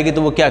नौबत आएगी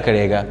तो वो क्या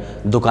करेगा,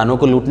 दुकानों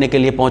को लूटने के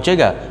लिए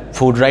पहुंचेगा,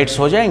 फूड राइट्स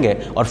हो जाएंगे,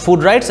 और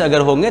फूड राइट्स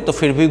अगर होंगे तो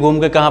फिर भी घूम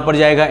के कहां पर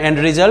जाएगा, एंड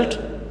रिजल्ट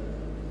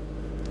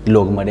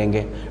लोग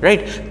मरेंगे,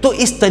 राइट। तो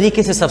इस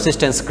तरीके से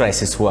सब्सिस्टेंस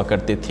क्राइसिस हुआ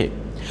करती थी।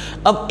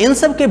 अब इन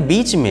सब के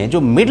बीच में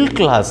जो मिडिल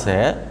क्लास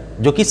है,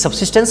 जो कि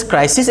सब्सिस्टेंस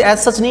क्राइसिस एज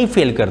सच नहीं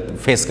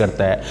फेस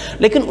करता है,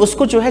 लेकिन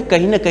उसको जो है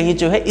कहीं ना कहीं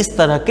जो है इस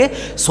तरह के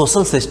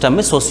सोशल सिस्टम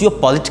में, सोशियो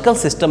पॉलिटिकल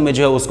सिस्टम में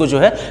जो है उसको जो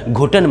है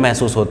घुटन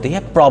महसूस होती है,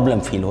 प्रॉब्लम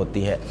फील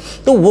होती है।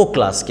 तो वो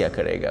क्लास क्या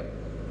करेगा।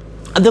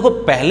 अब देखो,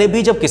 पहले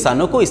भी जब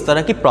किसानों को इस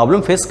तरह की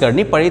प्रॉब्लम फेस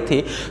करनी पड़ी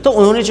थी तो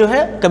उन्होंने जो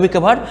है कभी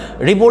कभार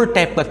रिवोल्ट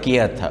टाइप का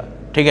किया था,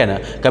 ठीक है ना।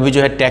 कभी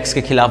जो है टैक्स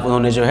के खिलाफ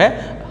उन्होंने जो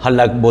है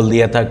हल्ला बोल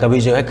दिया था, कभी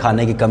जो है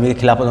खाने की कमी के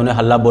खिलाफ उन्होंने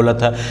हल्ला बोला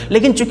था।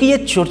 लेकिन चूंकि ये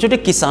छोटे छोटे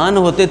किसान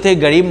होते थे,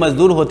 गरीब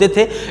मजदूर होते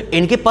थे,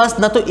 इनके पास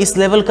ना तो इस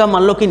लेवल का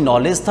मान लो कि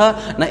नॉलेज था,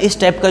 ना इस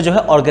टाइप का जो है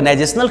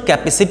ऑर्गेनाइजेशनल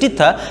कैपेसिटी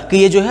था कि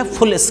ये जो है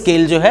फुल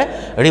स्केल जो है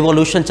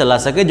रिवॉल्यूशन चला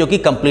सके, जो कि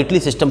कंप्लीटली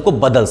सिस्टम को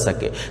बदल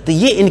सके। तो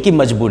ये इनकी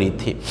मजबूरी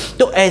थी।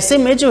 तो ऐसे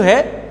में जो है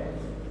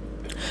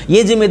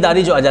ये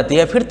जिम्मेदारी जो आ जाती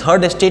है फिर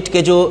थर्ड स्टेट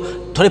के जो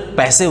थोड़े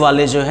पैसे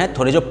वाले जो हैं,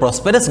 थोड़े जो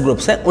प्रॉस्पेरस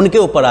ग्रुप्स हैं, उनके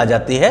ऊपर आ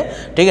जाती है,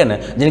 ठीक है ना,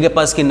 जिनके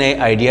पास कि नए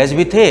आइडियाज़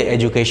भी थे,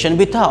 एजुकेशन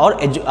भी था और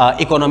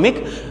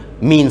इकोनॉमिक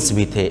मीन्स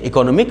भी थे,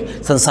 इकोनॉमिक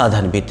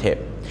संसाधन भी थे।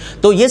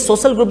 तो ये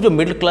सोशल ग्रुप जो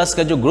मिडिल क्लास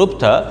का जो ग्रुप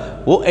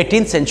था वो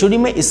 18th सेंचुरी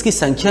में इसकी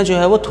संख्या जो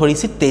है वो थोड़ी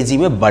सी तेज़ी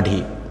में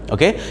बढ़ी।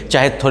 ओके,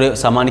 चाहे थोड़े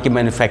सामान की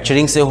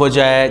मैन्युफैक्चरिंग से हो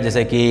जाए,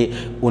 जैसे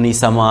कि ऊनी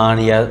सामान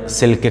या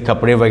सिल्क के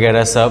कपड़े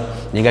वगैरह सब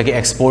जिनका कि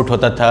एक्सपोर्ट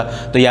होता था,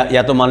 तो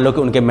या तो मान लो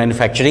कि उनके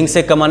मैन्युफैक्चरिंग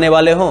से कमाने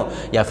वाले हों,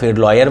 या फिर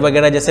लॉयर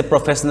वगैरह जैसे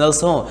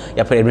प्रोफेशनल्स हों,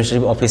 या फिर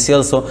एडमिनिस्ट्रेटिव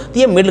ऑफिशियल्स हों, तो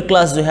ये मिडिल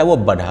क्लास जो है वो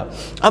बढ़ा।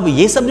 अब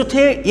ये सब जो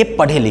थे ये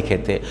पढ़े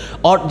लिखे थे,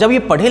 और जब ये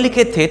पढ़े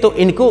लिखे थे तो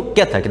इनको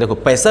क्या था कि देखो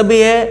पैसा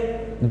भी है,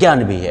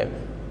 ज्ञान भी है।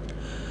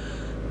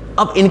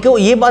 अब इनको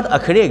ये बात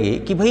अखड़ेगी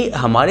कि भाई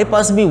हमारे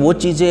पास भी वो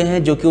चीज़ें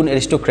हैं जो कि उन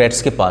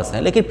एरिस्टोक्रेट्स के पास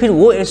हैं, लेकिन फिर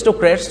वो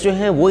एरिस्टोक्रेट्स जो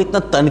हैं वो इतना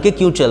तन के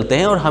क्यों चलते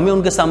हैं और हमें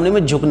उनके सामने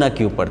में झुकना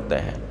क्यों पड़ता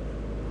है।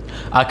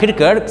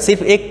 आखिरकार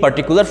सिर्फ एक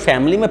पर्टिकुलर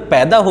फैमिली में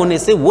पैदा होने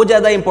से वो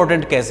ज़्यादा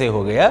इंपॉर्टेंट कैसे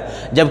हो गया,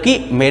 जबकि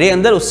मेरे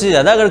अंदर उससे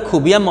ज़्यादा अगर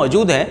खूबियाँ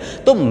मौजूद हैं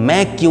तो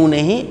मैं क्यों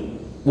नहीं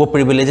वो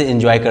प्रिविलेजेस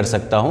एंजॉय कर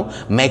सकता हूँ,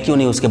 मैं क्यों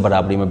नहीं उसके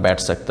बराबरी में बैठ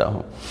सकता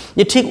हूँ।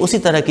 ये ठीक उसी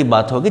तरह की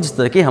बात होगी जिस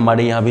तरह की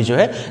हमारे यहाँ भी जो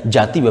है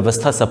जाति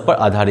व्यवस्था सब पर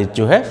आधारित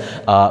जो है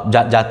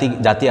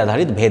जाति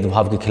आधारित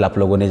भेदभाव के खिलाफ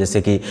लोगों ने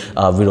जैसे कि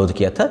विरोध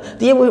किया था।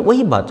 तो ये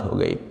वही बात हो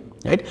गई,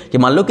 राइट, कि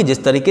मान लो कि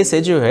जिस तरीके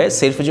से जो है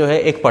सिर्फ जो है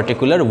एक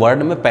पर्टिकुलर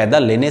वर्ण में पैदा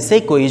लेने से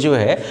कोई जो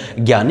है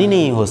ज्ञानी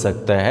नहीं हो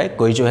सकता है,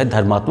 कोई जो है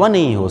धर्मात्मा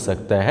नहीं हो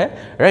सकता है,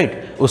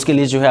 राइट, उसके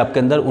लिए जो है आपके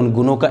अंदर उन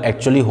गुणों का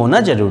एक्चुअली होना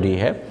जरूरी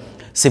है।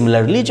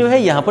 सिमिलरली जो है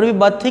यहाँ पर भी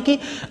बात थी कि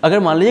अगर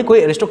मान लीजिए कोई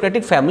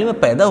एरिस्टोक्रेटिक फैमिली में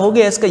पैदा हो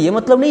गया, इसका ये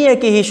मतलब नहीं है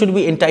कि he should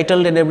be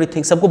entitled and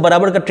everything, सबको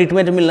बराबर का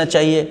ट्रीटमेंट मिलना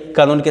चाहिए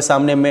कानून के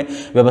सामने में,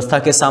 व्यवस्था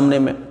के सामने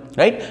में,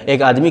 राइट।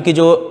 एक आदमी की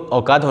जो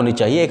औकात होनी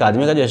चाहिए, एक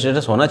आदमी का जो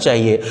स्टेटस होना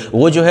चाहिए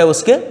वो जो है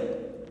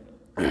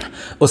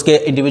उसके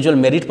इंडिविजुअल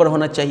मेरिट पर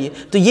होना चाहिए।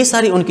 तो ये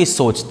सारी उनकी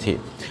सोच थी,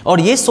 और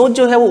ये सोच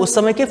जो है वो उस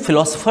समय के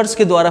फिलोसफर्स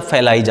के द्वारा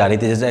फैलाई जा रही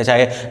थी। जैसे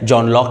चाहे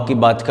जॉन लॉक की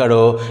बात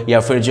करो या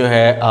फिर जो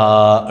है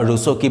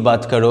रूसो की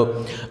बात करो।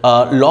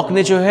 लॉक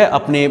ने जो है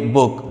अपने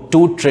बुक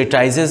टू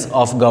ट्रेटाइजेस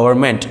ऑफ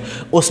गवर्नमेंट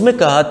उसमें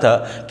कहा था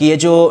कि ये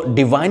जो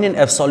divine and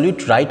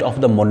absolute right of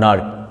the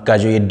monarch का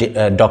जो ये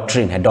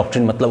डॉक्ट्रिन है,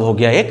 डॉक्ट्रिन मतलब हो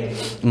गया एक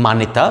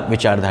मान्यता,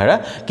 विचारधारा,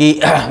 कि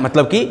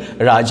मतलब कि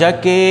राजा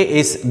के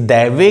इस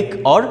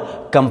दैविक और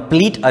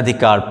कंप्लीट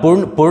अधिकार,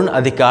 पूर्ण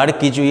अधिकार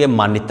की जो ये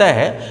मान्यता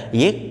है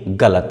ये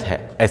गलत है,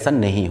 ऐसा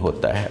नहीं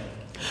होता है।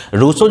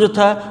 रूसो जो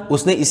था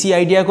उसने इसी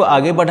आइडिया को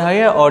आगे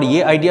बढ़ाया और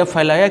ये आइडिया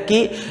फैलाया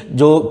कि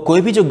जो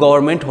कोई भी जो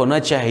गवर्नमेंट होना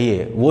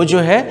चाहिए वो जो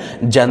है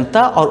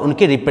जनता और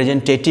उनके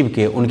रिप्रेजेंटेटिव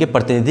के, उनके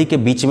प्रतिनिधि के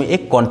बीच में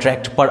एक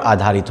कॉन्ट्रैक्ट पर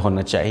आधारित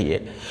होना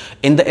चाहिए।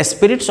 In the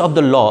spirit's of the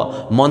law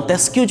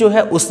Montesquieu जो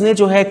है उसने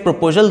जो है एक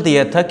प्रपोजल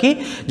दिया था कि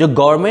जो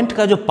गवर्नमेंट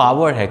का जो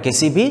पावर है,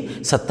 किसी भी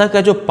सत्ता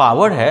का जो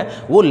पावर है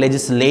वो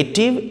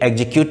लेजिस्लेटिव,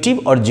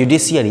 एग्जीक्यूटिव और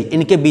जुडिशियरी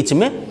इनके बीच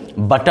में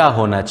बटा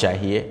होना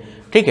चाहिए,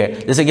 ठीक है।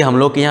 जैसे कि हम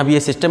लोग के यहाँ भी ये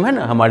सिस्टम है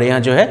ना, हमारे यहाँ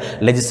जो है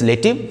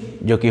लेजिस्लेटिव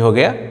जो कि हो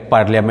गया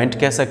पार्लियामेंट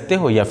कह सकते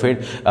हो, या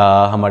फिर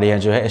हमारे यहाँ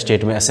जो है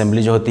स्टेट में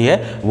असेंबली जो होती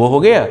है वो हो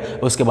गया।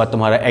 उसके बाद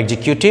तुम्हारा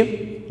एग्जीक्यूटिव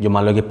जो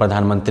मान लो कि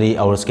प्रधानमंत्री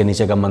और उसके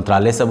नीचे का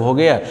मंत्रालय सब हो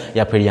गया,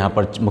 या फिर यहाँ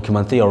पर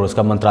मुख्यमंत्री और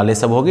उसका मंत्रालय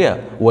सब हो गया,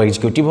 वो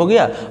एग्जीक्यूटिव हो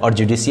गया, और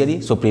judiciary,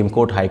 supreme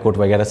court, high court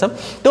वगैरह सब।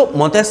 तो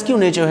मोंटेस्क्यू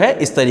ने जो है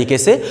इस तरीके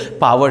से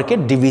पावर के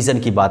डिवीज़न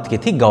की बात की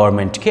थी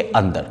गवर्नमेंट के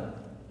अंदर,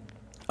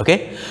 ओके।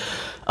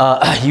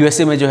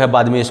 यूएसए में जो है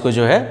बाद में इसको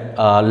जो है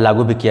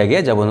लागू भी किया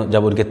गया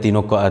जब उनके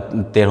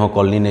 13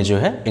 कॉलोनी ने जो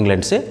है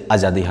इंग्लैंड से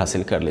आज़ादी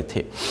हासिल कर ली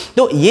थी।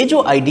 तो ये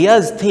जो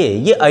आइडियाज़ थे,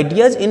 ये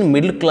आइडियाज़ इन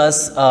मिडिल क्लास,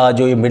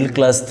 जो ये मिडिल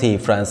क्लास थी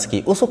फ्रांस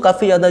की, उसको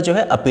काफ़ी ज़्यादा जो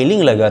है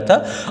अपीलिंग लगा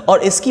था।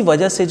 और इसकी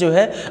वजह से जो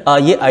है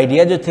ये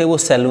आइडिया जो थे वो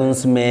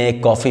सैलून्स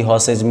में, कॉफ़ी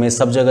हाउसेज में,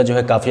 सब जगह जो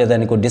है काफ़ी ज़्यादा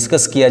इनको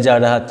डिस्कस किया जा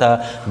रहा था।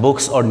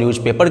 बुक्स और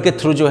न्यूज़पेपर के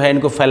थ्रू जो है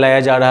इनको फैलाया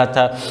जा रहा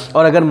था।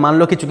 और अगर मान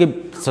लो कि चूँकि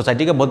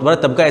सोसाइटी का बहुत बड़ा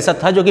तबका ऐसा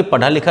था जो कि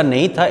पढ़ा लिखा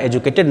नहीं था,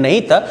 एजुकेटेड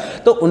नहीं था,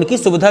 तो उनकी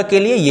सुविधा के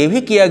लिए ये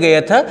भी किया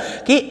गया था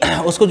कि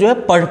उसको जो है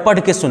पढ़ पढ़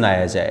के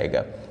सुनाया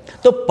जाएगा।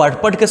 तो पढ़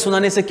पढ़ के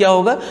सुनाने से क्या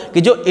होगा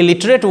कि जो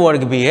इलिटरेट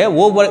वर्ग भी है,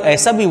 वो वर्ग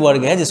ऐसा भी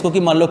वर्ग है जिसको कि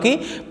मान लो कि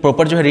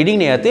प्रॉपर जो है रीडिंग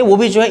नहीं आते, वो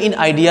भी जो है इन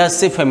आइडियाज़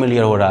से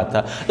फेमिलियर हो रहा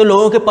था। तो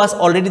लोगों के पास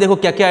ऑलरेडी देखो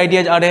क्या क्या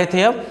आइडियाज आ रहे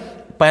थे। अब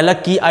पहला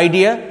की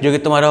आइडिया जो कि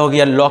तुम्हारा हो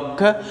गया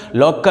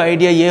लॉक का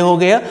आइडिया ये हो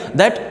गया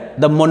that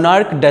the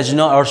monarch does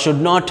not और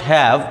should not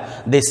have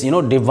this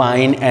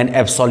divine and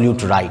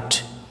absolute right,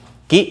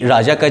 कि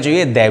राजा का जो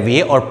ये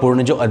दैवीय और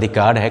पूर्ण जो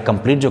अधिकार है,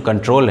 कंप्लीट जो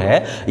कंट्रोल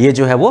है, ये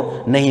जो है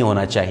वो नहीं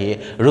होना चाहिए।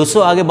 रूसो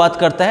आगे बात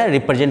करता है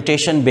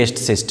रिप्रेजेंटेशन बेस्ड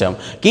सिस्टम,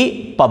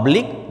 कि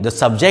पब्लिक द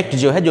सब्जेक्ट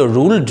जो है, जो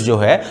रूल्ड जो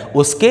है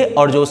उसके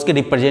और जो उसके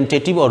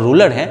रिप्रेजेंटेटिव और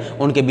रूलर हैं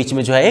उनके बीच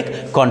में जो है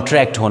एक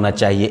कॉन्ट्रैक्ट होना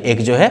चाहिए,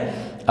 एक जो है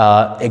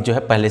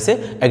पहले से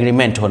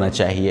एग्रीमेंट होना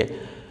चाहिए।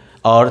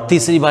 और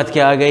तीसरी बात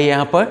क्या आ गई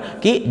यहाँ पर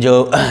कि जो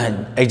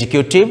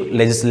एग्जीक्यूटिव,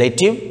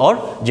 लेजिस्लेटिव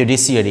और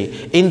जुडिशियरी,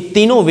 इन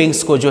तीनों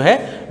विंग्स को जो है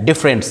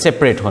डिफरेंट,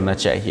 सेपरेट होना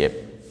चाहिए।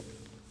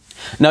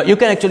 Now you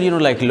can actually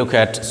like look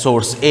at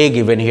source A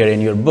given here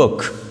in your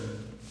book.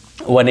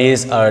 One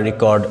is a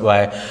record by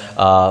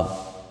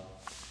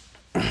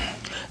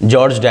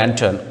George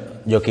डैंटन,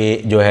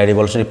 जो है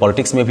रिवॉल्यूशनरी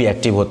पॉलिटिक्स में भी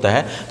एक्टिव होता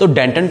है। तो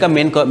डैंटन का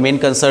मेन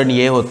कंसर्न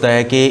ये होता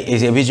है कि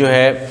इसे भी जो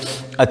है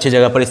अच्छी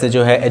जगह पर इसने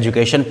जो है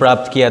एजुकेशन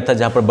प्राप्त किया था,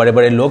 जहाँ पर बड़े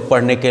बड़े लोग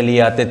पढ़ने के लिए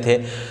आते थे,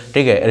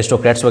 ठीक है,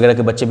 एरिस्टोक्रेट्स वगैरह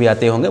के बच्चे भी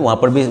आते होंगे, वहाँ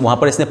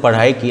पर इसने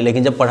पढ़ाई की।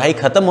 लेकिन जब पढ़ाई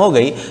ख़त्म हो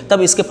गई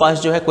तब इसके पास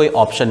जो है कोई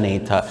ऑप्शन नहीं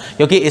था,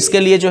 क्योंकि इसके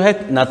लिए जो है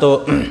ना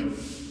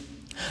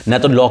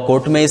तो लॉ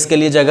कोर्ट में इसके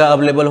लिए जगह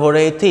अवेलेबल हो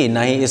रही थी,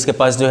 ना ही इसके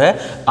पास जो है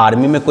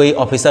आर्मी में कोई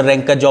ऑफिसर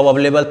रैंक का जॉब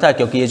अवेलेबल था,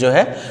 क्योंकि ये जो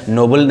है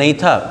नोबल नहीं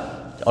था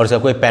और इसका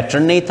कोई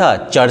पैटर्न नहीं था।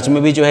 चर्च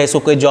में भी जो है इसको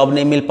कोई जॉब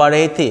नहीं मिल पा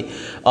रही थी।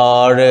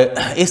 और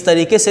इस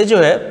तरीके से जो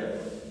है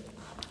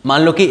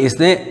मान लो कि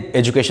इसने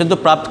एजुकेशन तो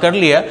प्राप्त कर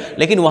लिया,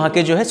 लेकिन वहाँ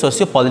के जो है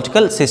सोशियो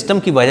पॉलिटिकल सिस्टम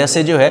की वजह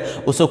से जो है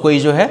उसको कोई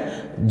जो है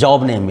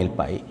जॉब नहीं मिल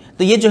पाई।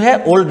 तो ये जो है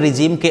ओल्ड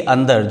रिजीम के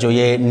अंदर जो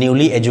ये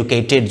न्यूली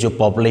एजुकेटेड जो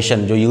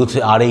पॉपुलेशन, जो यूथ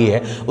आ रही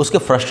है, उसके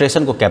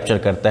फ्रस्ट्रेशन को कैप्चर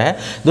करता है।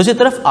 दूसरी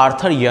तरफ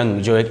आर्थर यंग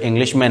जो एक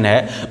इंग्लिशमैन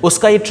है,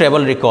 उसका ये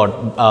ट्रेवल रिकॉर्ड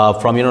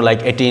फ्रॉम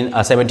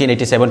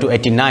 1787 टू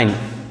 89,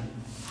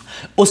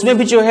 उसमें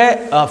भी जो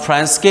है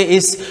फ्रांस के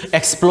इस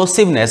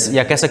एक्सप्लोसिवनेस,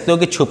 या कह सकते हो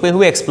कि छुपे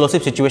हुए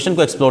एक्सप्लोसिव सिचुएशन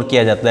को एक्सप्लोर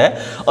किया जाता है।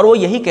 और वो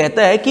यही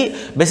कहता है कि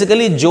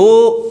बेसिकली जो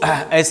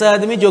ऐसा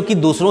आदमी जो कि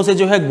दूसरों से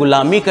जो है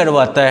गुलामी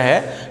करवाता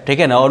है, ठीक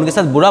है ना, और उनके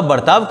साथ बुरा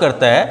बर्ताव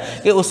करता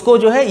है, कि उसको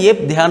जो है ये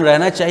ध्यान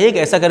रहना चाहिए कि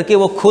ऐसा करके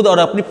वो खुद और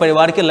अपनी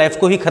परिवार के लाइफ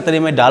को ही खतरे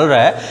में डाल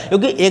रहा है,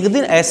 क्योंकि एक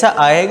दिन ऐसा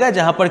आएगा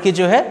जहाँ पर कि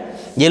जो है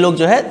ये लोग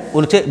जो है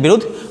उनके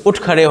विरुद्ध उठ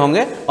खड़े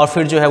होंगे और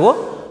फिर जो है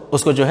वो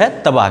उसको जो है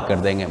तबाह कर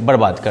देंगे,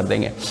 बर्बाद कर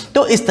देंगे।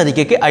 तो इस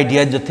तरीके के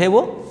आइडियाज जो थे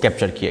वो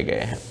कैप्चर किए गए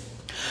हैं।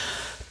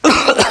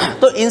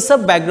 तो इन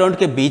सब बैकग्राउंड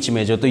के बीच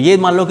में जो, तो ये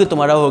मान लो कि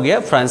तुम्हारा हो गया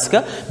फ्रांस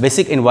का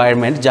बेसिक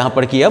एनवायरनमेंट, जहां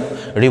पर कि अब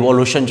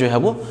रिवॉल्यूशन जो है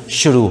वो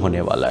शुरू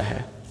होने वाला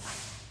है।